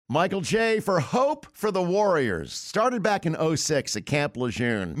Michael J. for Hope for the Warriors. Started back in '06 at Camp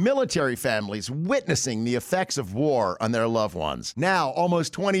Lejeune. Military families witnessing the effects of war on their loved ones. Now,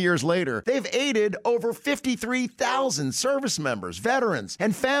 almost 20 years later, they've aided over 53,000 service members, veterans,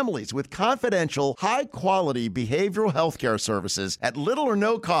 and families with confidential, high-quality behavioral health care services at little or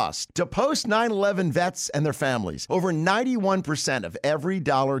no cost to post 9/11 vets and their families. Over 91% of every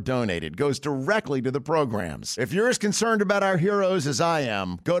dollar donated goes directly to the programs. If you're as concerned about our heroes as I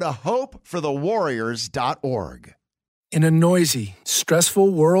am, go to hopeforthewarriors.org. In a noisy,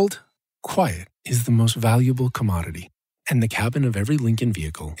 stressful world, quiet is the most valuable commodity. And the cabin of every Lincoln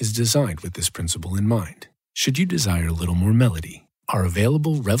vehicle is designed with this principle in mind. Should you desire a little more melody, our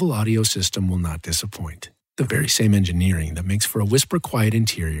available Revel audio system will not disappoint. The very same engineering that makes for a whisper-quiet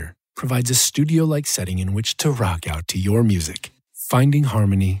interior provides a studio-like setting in which to rock out to your music, finding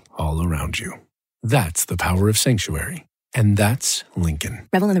harmony all around you. That's the power of Sanctuary. And that's Lincoln.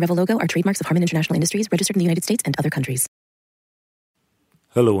 Revel and the Revel logo are trademarks of Harman International Industries, registered in the United States and other countries.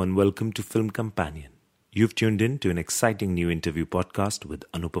 Hello and welcome to Film Companion. You've tuned in to an exciting new interview podcast with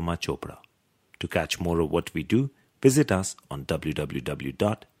Anupama Chopra. To catch more of what we do, visit us on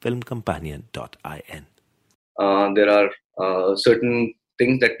www.filmcompanion.in. There are certain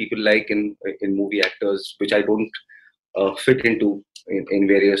things that people like in movie actors, which I don't fit into in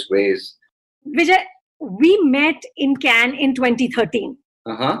various ways. Vijay, we met in Cannes in 2013.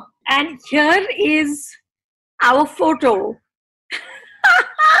 And here is our photo.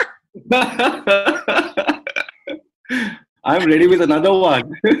 I'm ready with another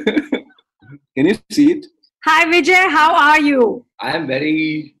one. Can you see it? Hi Vijay, how are you? I am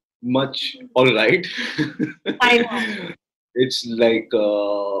very much all right. I know. It's like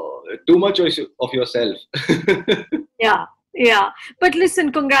too much of yourself. Yeah. But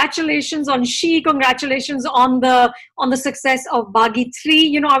listen, congratulations on She. Congratulations on the success of Baaghi 3.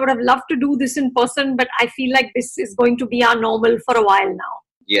 You know, I would have loved to do this in person, but I feel like this is going to be our normal for a while now.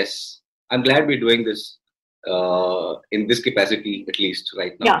 Yes. I'm glad we're doing this in this capacity, at least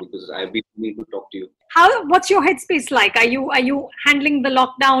right now, because I've been able to talk to you. What's your headspace like? Are you handling the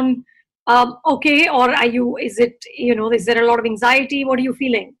lockdown okay, or is there a lot of anxiety? What are you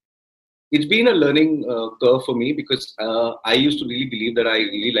feeling? It's been a learning curve for me because I used to really believe that I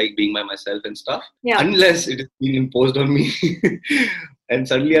really like being by myself and stuff, unless it is being imposed on me. And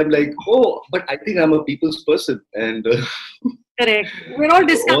suddenly I'm like, oh, but I think I'm a people's person. And correct. We're all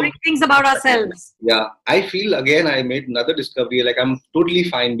discovering things about ourselves. Yeah. I feel, again, I made another discovery. Like, I'm totally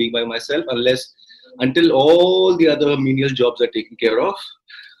fine being by myself until all the other menial jobs are taken care of.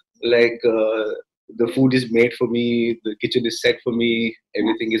 Like, the food is made for me, the kitchen is set for me,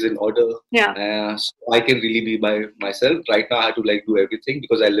 everything is in order. Yeah. So I can really be by myself. Right now I have to do everything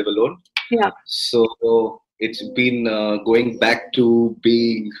because I live alone. Yeah. So it's been going back to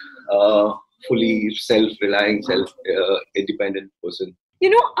being fully self-relying, independent person.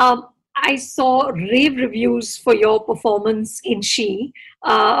 You know, I saw rave reviews for your performance in She.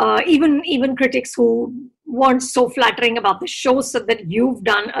 Even critics who weren't so flattering about the show said that you've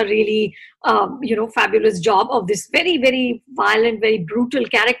done a really, fabulous job of this very, very violent, very brutal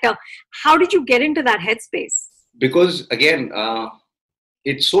character. How did you get into that headspace? Because again,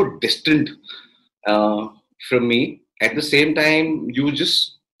 it's so distant from me. At the same time, you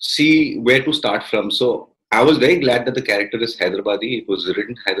just see where to start from. So I was very glad that the character is Hyderabadi. It was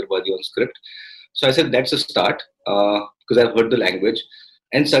written Hyderabadi on script. So I said, that's a start because I've heard the language.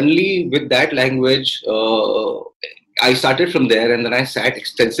 And suddenly with that language, I started from there, and then I sat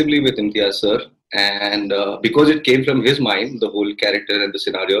extensively with Imtiaz sir. And because it came from his mind, the whole character and the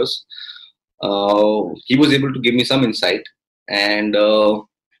scenarios, he was able to give me some insight. And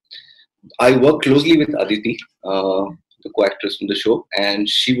I worked closely with Aditi, the co-actress from the show, and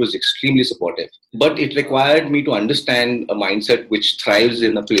she was extremely supportive. But it required me to understand a mindset which thrives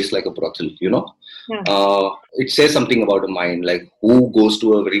in a place like a brothel, Yeah. It says something about a mind, like who goes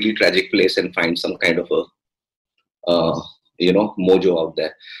to a really tragic place and finds some kind of a, mojo out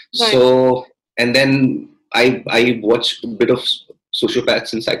there. Right. So, and then I watched a bit of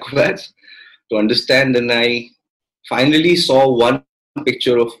sociopaths and psychopaths to understand. And I finally saw one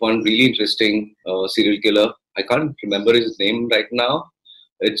picture of one really interesting serial killer. I can't remember his name right now.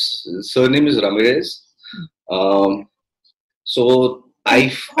 His surname is Ramirez. So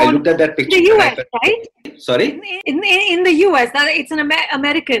I looked at that picture. In the US, right? Sorry? In the US, it's an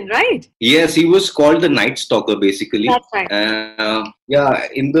American, right? Yes, he was called the Night Stalker, basically. That's right.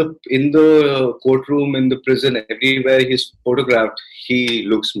 In the courtroom, in the prison, everywhere he's photographed, he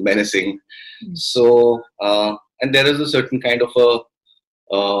looks menacing. Mm. So, and there is a certain kind of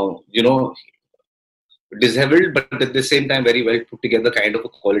disheveled, but at the same time very well put together kind of a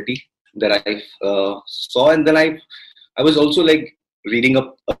quality that I saw. And then I was also like reading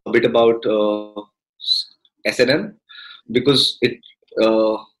up a bit about S&M because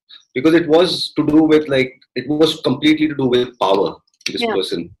uh, it was to do with like it was completely to do with power. This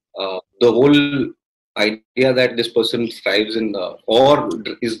person, the whole idea that this person thrives in or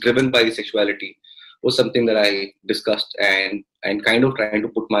is driven by sexuality was something that I discussed and kind of trying to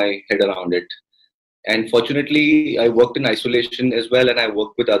put my head around it. And fortunately, I worked in isolation as well, and I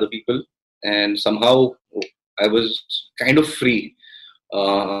worked with other people, and somehow I was kind of free.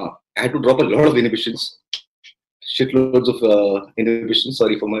 I had to drop a lot of inhibitions, shitloads of inhibitions.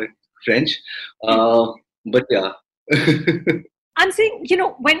 Sorry for my French, but yeah. I'm saying,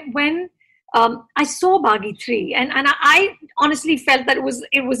 when I saw Baaghi 3, and I honestly felt that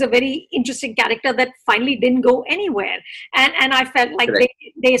it was a very interesting character that finally didn't go anywhere, and I felt like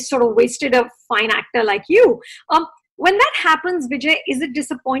they sort of wasted a fine actor like you. When that happens, Vijay, is it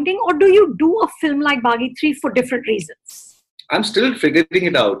disappointing, or do you do a film like Baaghi 3 for different reasons? I'm still figuring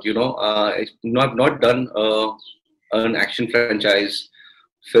it out. I've not done an action franchise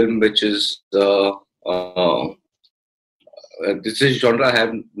film, which is this is genre I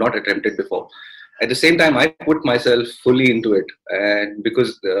have not attempted before. At the same time, I put myself fully into it, and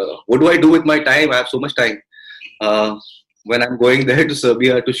because what do I do with my time? I have so much time. When I'm going there to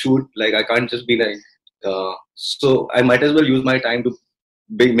Serbia to shoot, like I can't just be like. So I might as well use my time to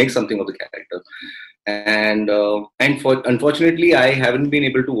make something of the character. And unfortunately, I haven't been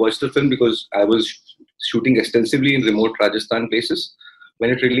able to watch the film because I was shooting extensively in remote Rajasthan places when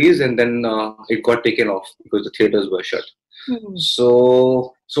it released, and then it got taken off because the theaters were shut. Mm-hmm.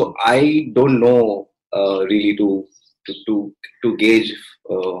 So I don't know really to gauge,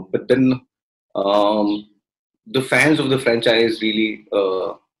 but then the fans of the franchise really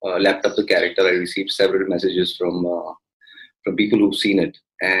lapped up the character. I received several messages from people who've seen it,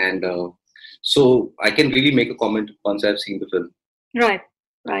 and so I can really make a comment once I've seen the film. Right.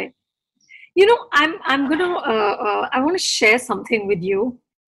 I'm gonna. I want to share something with you,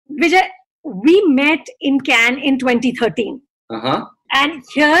 Vijay. We met in Cannes in 2013. And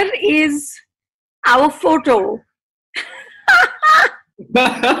here is our photo.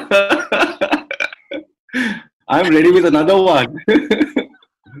 I'm ready with another one.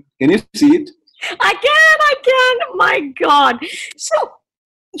 Can you see it? I can. My God. So,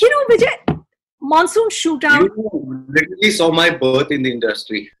 Vijay, Monsoon Shootout. You literally saw my birth in the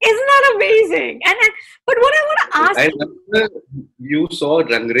industry. Isn't that amazing? But what I want to ask I remember you saw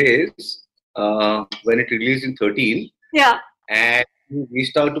Rang Race when it released in 13. Yeah. And you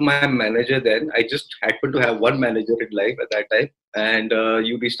reached out to my manager then. I just happened to have one manager in life at that time. And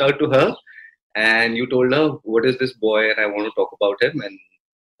you reached out to her and you told her, what is this boy? And I want to talk about him. And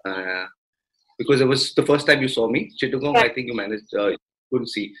because it was the first time you saw me, Chittagong, I think you managed, couldn't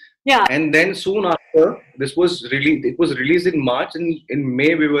see. Yeah. And then soon after, it was released in March, and in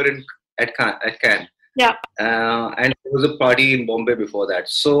May we were at Cannes. Yeah. And there was a party in Bombay before that.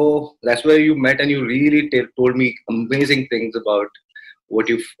 So that's where you met, and you really told me amazing things about what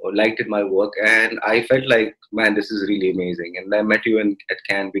you liked in my work. And I felt like, man, this is really amazing. And I met you at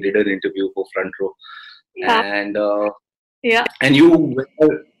Cannes. We did an interview for Front Row. Yeah. And you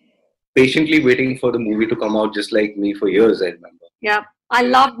were patiently waiting for the movie to come out, just like me, for years, I remember. Yeah. I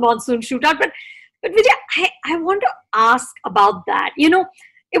loved Monsoon Shootout. But Vijay, I want to ask about that.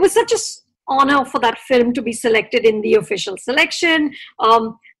 It was such an honor for that film to be selected in the official selection.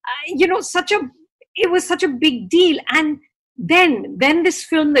 It was such a big deal. And then this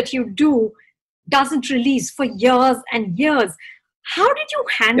film that you do doesn't release for years and years. How did you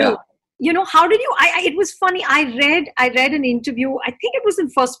handle it? How did you, it was funny. I read an interview, I think it was in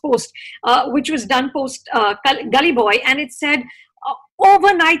First Post, which was done post Gully Boy. And it said,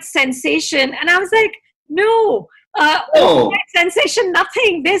 overnight sensation. And I was like, no, overnight sensation,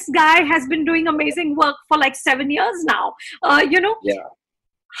 nothing. This guy has been doing amazing work for like 7 years now. Yeah.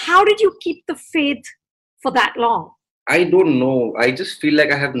 How did you keep the faith for that long? I don't know. I just feel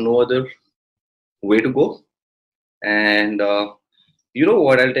like I have no other way to go. And you know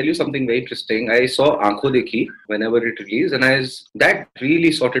what? I'll tell you something very interesting. I saw Aankho Dekhi whenever it released, and that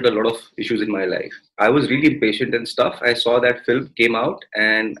really sorted a lot of issues in my life. I was really impatient and stuff. I saw that film came out,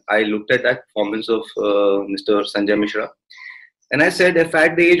 and I looked at that performance of Mr. Sanjay Mishra. And I said, if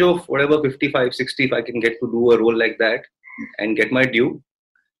at the age of whatever, 55, 60, if I can get to do a role like that and get my due,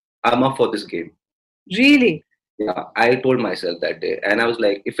 I'm up for this game. Really? Yeah, I told myself that day. And I was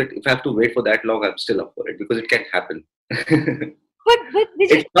like, if I have to wait for that long, I'm still up for it because it can't happen. But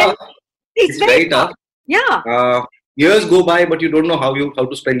it's tough. It's very tough. Yeah. years go by, but you don't know how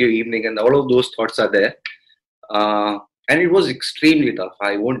to spend your evening, and all of those thoughts are there. And it was extremely tough.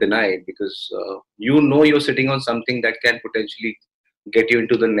 I won't deny it, because you're sitting on something that can potentially get you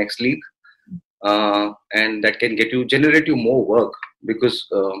into the next league, and that can generate you more work, because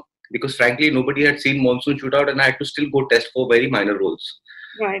frankly nobody had seen Monsoon Shootout, and I had to still go test for very minor roles.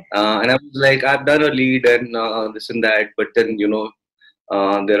 Right. And I was like, I've done a lead and this and that, but then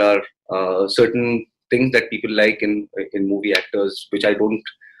there are certain things that people like in movie actors, which I don't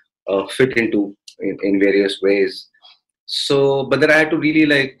fit into in various ways. So, but then I had to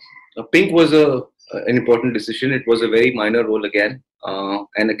really Pink was an important decision. It was a very minor role again,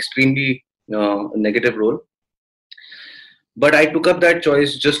 an extremely negative role. But I took up that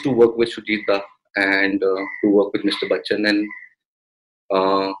choice just to work with Sujita and to work with Mr. Bachchan, and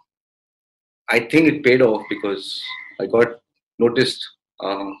I think it paid off, because I got noticed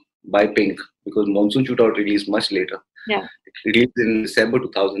by Pink, because Monsoon Shootout released much later. Yeah. It released in December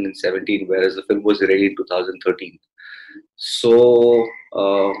 2017, whereas the film was ready in 2013. So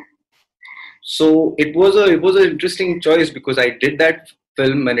it was an interesting choice, because I did that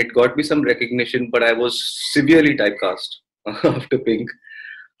film and it got me some recognition, but I was severely typecast after Pink,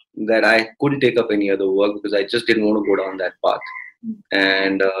 that I couldn't take up any other work, because I just didn't want to go down that path.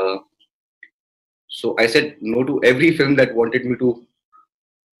 And so I said no to every film that wanted me to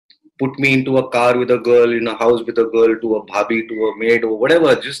put me into a car with a girl, in a house with a girl, to a bhabhi, to a maid, or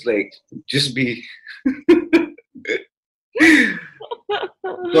whatever. Just be.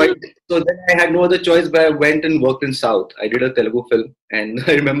 So then I had no other choice, but I went and worked in South. I did a Telugu film, and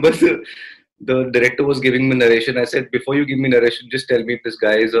I remember the director was giving me narration. I said, before you give me narration, just tell me if this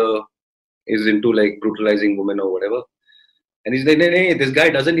guy is into brutalizing women or whatever. And he's like, no, this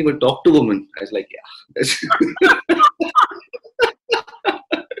guy doesn't even talk to women. I was like, yeah.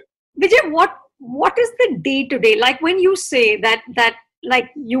 Vijay, what is the day to day? Like when you say that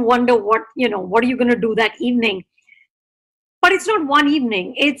you wonder what are you going to do that evening? But it's not one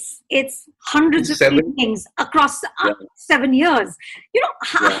evening. It's hundreds of evenings across 7 years.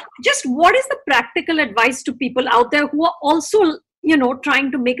 Just what is the practical advice to people out there who are also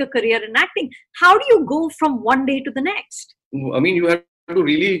trying to make a career in acting? How do you go from one day to the next? I mean, you have to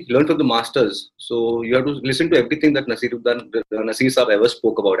really learn from the masters. So you have to listen to everything that Nasir Saab ever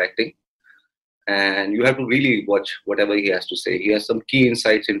spoke about acting. And you have to really watch whatever he has to say. He has some key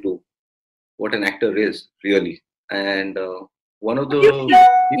insights into what an actor is, really. And one of the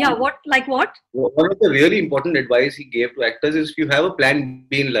One of the really important advice he gave to actors is, if you have a plan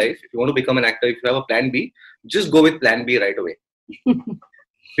B in life, if you want to become an actor, if you have a plan B, just go with plan B right away.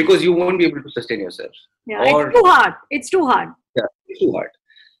 Because you won't be able to sustain yourself. Yeah, it's too hard. It's too hard. Yeah, it's too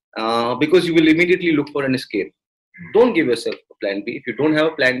hard. Because you will immediately look for an escape. Don't give yourself a plan B. If you don't have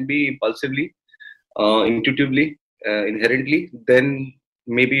a plan B impulsively, intuitively, inherently, then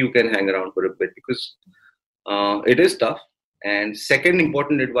maybe you can hang around for a bit, because it is tough. And second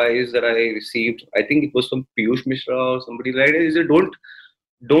important advice that I received, I think it was from Piyush Mishra or somebody like that, is that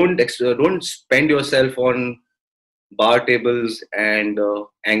don't spend yourself on bar tables and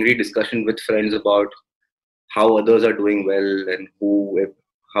angry discussion with friends about how others are doing well and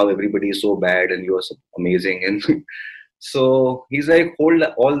how everybody is so bad and you are so amazing. And so he's like, hold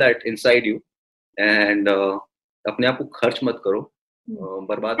all that inside you and अपने आप को खर्च मत करो,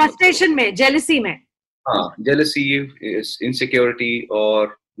 बर्बाद मत करो. Frustration में, jealousy में. Jealousy, insecurity,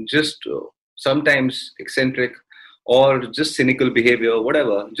 or just sometimes eccentric or just cynical behavior,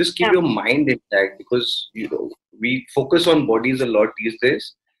 whatever. Just keep your mind intact, because we focus on bodies a lot these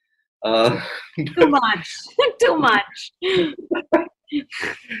days. Too much. Too much.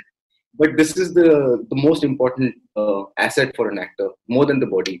 But this is the most important asset for an actor, more than the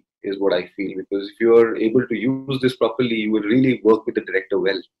body, is what I feel. Because if you are able to use this properly, you will really work with the director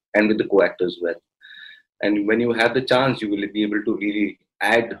well and with the co-actors well. And when you have the chance, you will be able to really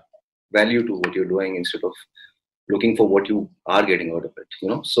add value to what you're doing instead of looking for what you are getting out of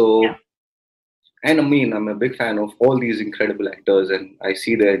it, So, and I mean, I'm a big fan of all these incredible actors, and I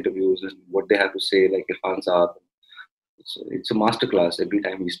see their interviews and what they have to say, like Irfan Saab. It's a masterclass every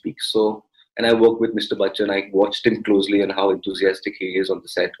time he speaks. So, and I work with Mr. Bachchan. I watched him closely and how enthusiastic he is on the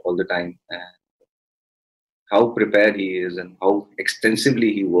set all the time, and how prepared he is, and how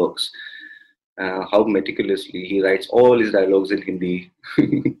extensively he works. How meticulously he writes all his dialogues in Hindi.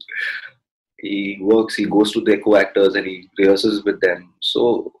 He goes to their co-actors and he rehearses with them.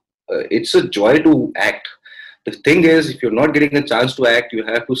 So it's a joy to act. The thing is, if you're not getting a chance to act, you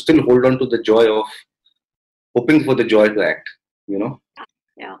have to still hold on to the joy of hoping for the joy to act, Yeah.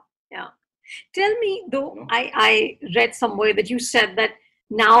 Tell me, though, I read somewhere that you said that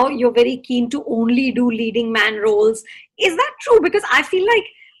now you're very keen to only do leading man roles. Is that true? Because I feel like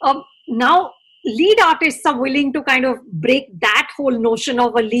now lead artists are willing to kind of break that whole notion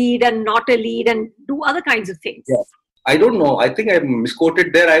of a lead and not a lead and do other kinds of things. Yeah. I don't know. I think I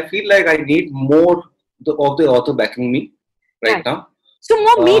misquoted there. I feel like I need more of the author backing me right now. So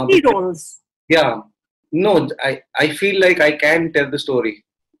more meaty roles. Yeah. No, I feel like I can tell the story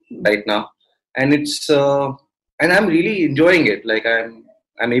right now. And it's and I'm really enjoying it. Like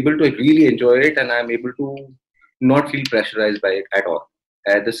I'm able to really enjoy it, and I'm able to not feel pressurized by it at all.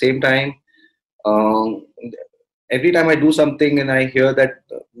 At the same time, every time I do something and I hear that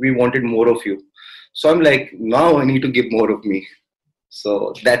we wanted more of you, so I'm like, now I need to give more of me.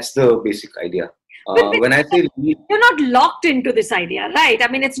 So that's the basic idea. When I say you're not locked into this idea, right? I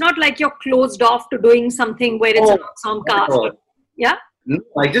mean, it's not like you're closed off to doing something where it's an ensemble cast. Yeah. No,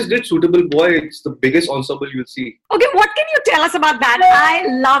 I just did Suitable Boy. It's the biggest ensemble you'll see. Okay, what can you tell us about that? I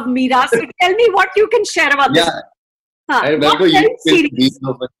love Mira. So tell me what you can share about this. I remember you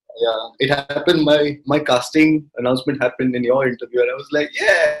it happened. My casting announcement happened in your interview, and I was like,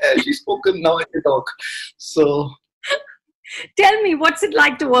 yeah, she's spoken, now I can talk. So tell me, what's it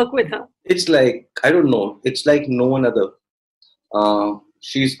like to work with her? It's like, I don't know. It's like no one other.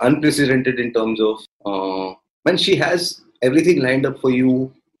 She's unprecedented in terms of, when she has everything lined up for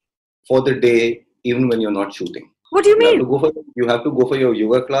you for the day, even when you're not shooting. What do you mean? You have to go for your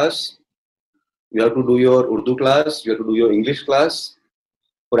yoga class. You have to do your Urdu class. You have to do your English class.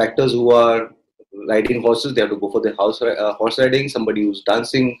 For actors who are riding horses, they have to go for their horse riding. Somebody who's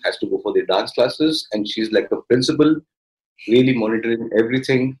dancing has to go for their dance classes. And she's like a principal, really monitoring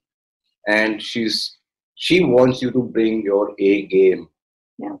everything. And she wants you to bring your A game.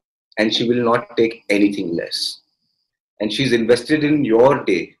 Yeah. And she will not take anything less. And she's invested in your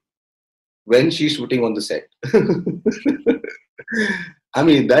day when she's shooting on the set. I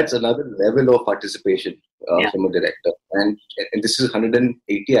mean, that's another level of participation from a director. And this is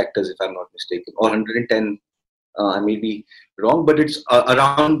 180 actors, if I'm not mistaken, or 110. I may be wrong, but it's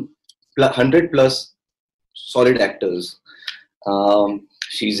around 100 plus solid actors.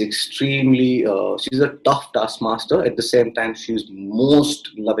 She's extremely, she's a tough taskmaster. At the same time, she's most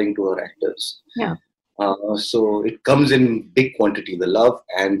loving to her actors. Yeah. So it comes in big quantity, the love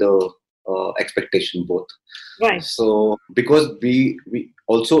and the expectation both. Right. So because we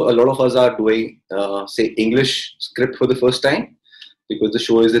also, a lot of us are doing say English script for the first time because the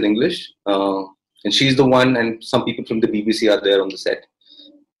show is in English, and she's the one, and some people from the BBC are there on the set.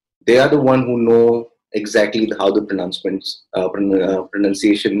 They are the one who know exactly how the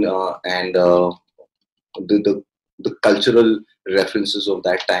pronunciation and the cultural references of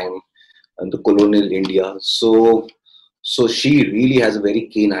that time and the colonial India. So she really has a very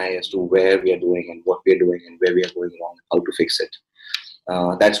keen eye as to where we are doing and what we are doing and where we are going wrong, how to fix it.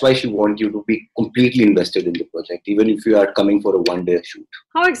 That's why she wants you to be completely invested in the project, even if you are coming for a one-day shoot.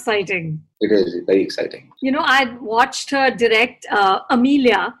 How exciting. It is very exciting. You know, I'd watched her direct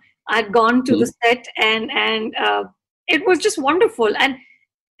Amelia. I'd gone to the set and it was just wonderful. And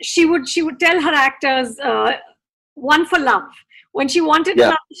she would tell her actors, one for love. When she wanted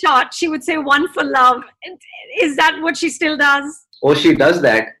another shot, she would say one for love. Is that what she still does? Oh, she does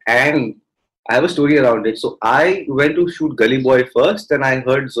that. And I have a story around it. So I went to shoot Gully Boy first, and I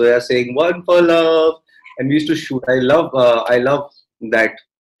heard Zoya saying one for love. And we used to shoot. I love that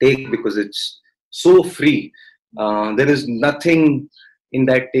take because it's so free. There is nothing in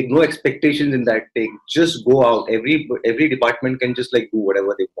that take, no expectations in that take. Just go out. Every department can just like do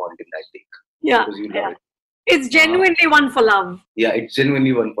whatever they want in that take. Yeah. Because you love it. It's genuinely one for love. Yeah, it's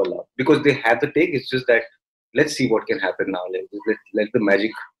genuinely one for love. Because they have the take, it's just that, let's see what can happen now. Let the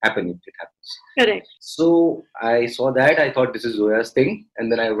magic happen if it happens. Correct. So I saw that. I thought this is Zoya's thing.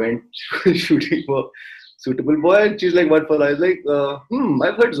 And then I went shooting for Suitable Boy. And she's like, what for? I was like,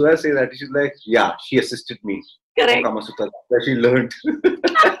 I've heard Zoya say that. She's like, yeah, she assisted me. Correct. Where she learned.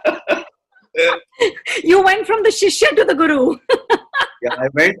 You went from the Shishya to the Guru. Yeah,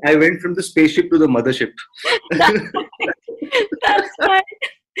 I went from the spaceship to the mothership. That's right.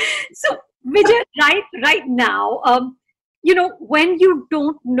 So, Vijay, right now, you know, when you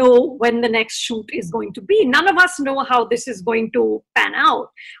don't know when the next shoot is going to be, none of us know how this is going to pan out.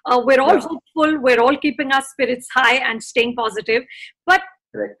 We're all hopeful. We're all keeping our spirits high and staying positive. But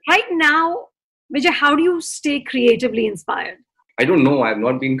right now, Vijay, how do you stay creatively inspired? I don't know. I've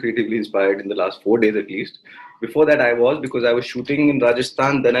not been creatively inspired in the last 4 days at least. Before that, I was, because I was shooting in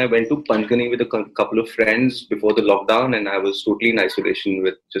Rajasthan. Then I went to Pankani with a couple of friends before the lockdown, and I was totally in isolation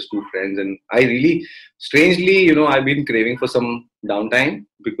with just 2 friends. And I really, strangely, you know, I've been craving for some downtime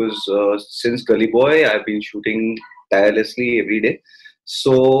because since Gully Boy, I've been shooting tirelessly every day.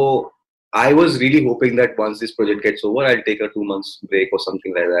 So I was really hoping that once this project gets over, I'll take a 2 months break or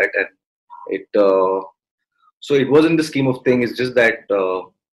something like that. And it so it was in the scheme of things. It's just that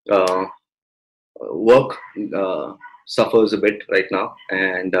work suffers a bit right now,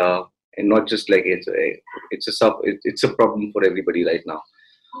 and not just like it's a problem for everybody right now.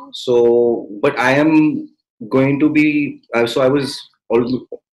 So, but I am going to be. So I was I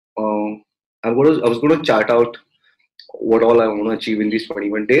was going to chart out what all I want to achieve in these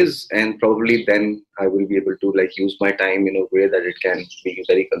 21 days, and probably then I will be able to like use my time in a way that it can be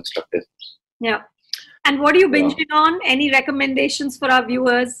very constructive. Yeah. And what are you binging on? Any recommendations for our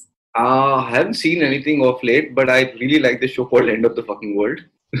viewers? I haven't seen anything of late, but I really like the show called End of the Fucking World.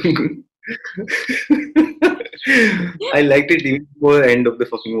 I liked it even before End of the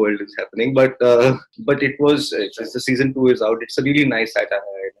Fucking World is happening, but it's the season 2 is out. It's a really nice satire.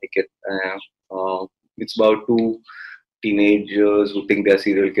 I like it. It's about 2 teenagers who think they're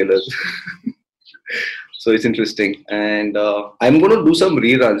serial killers. So it's interesting, and I'm going to do some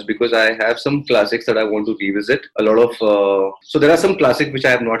reruns because I have some classics that I want to revisit. So there are some classics which I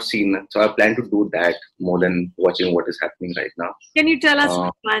have not seen, so I plan to do that more than watching what is happening right now. Can you tell us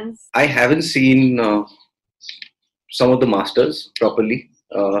which ones? I haven't seen some of the masters properly,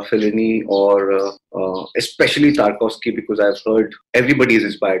 Fellini or especially Tarkovsky, because I've heard everybody is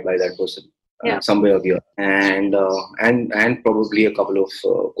inspired by that person. Some way or the other, and probably a couple of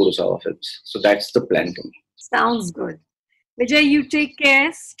Kurosawa films. So that's the plan for me. Sounds good. Vijay, you take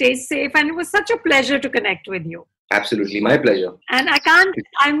care, stay safe, and it was such a pleasure to connect with you. Absolutely, my pleasure. And I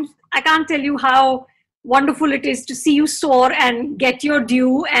can't tell you how wonderful it is to see you soar and get your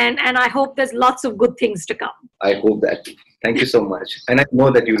due, and I hope there's lots of good things to come. I hope that. Thank you so much, and I know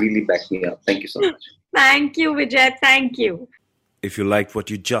that you really back me up. Thank you so much. Thank you, Vijay. Thank you. If you liked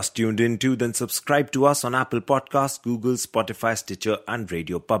what you just tuned into, then subscribe to us on Apple Podcasts, Google, Spotify, Stitcher, and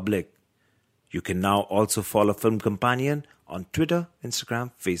Radio Public. You can now also follow Film Companion on Twitter,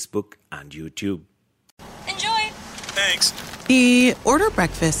 Instagram, Facebook, and YouTube. Enjoy! Thanks. Order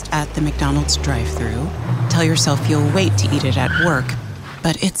breakfast at the McDonald's drive-thru. Tell yourself you'll wait to eat it at work,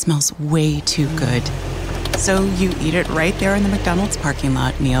 but it smells way too good. So you eat it right there in the McDonald's parking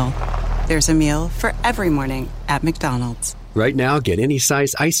lot meal. There's a meal for every morning at McDonald's. Right now, get any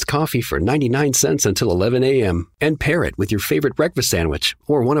size iced coffee for 99 cents until 11 a.m. and pair it with your favorite breakfast sandwich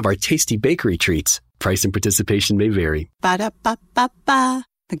or one of our tasty bakery treats. Price and participation may vary. Ba-da-ba-ba-ba.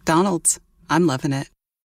 McDonald's. I'm loving it.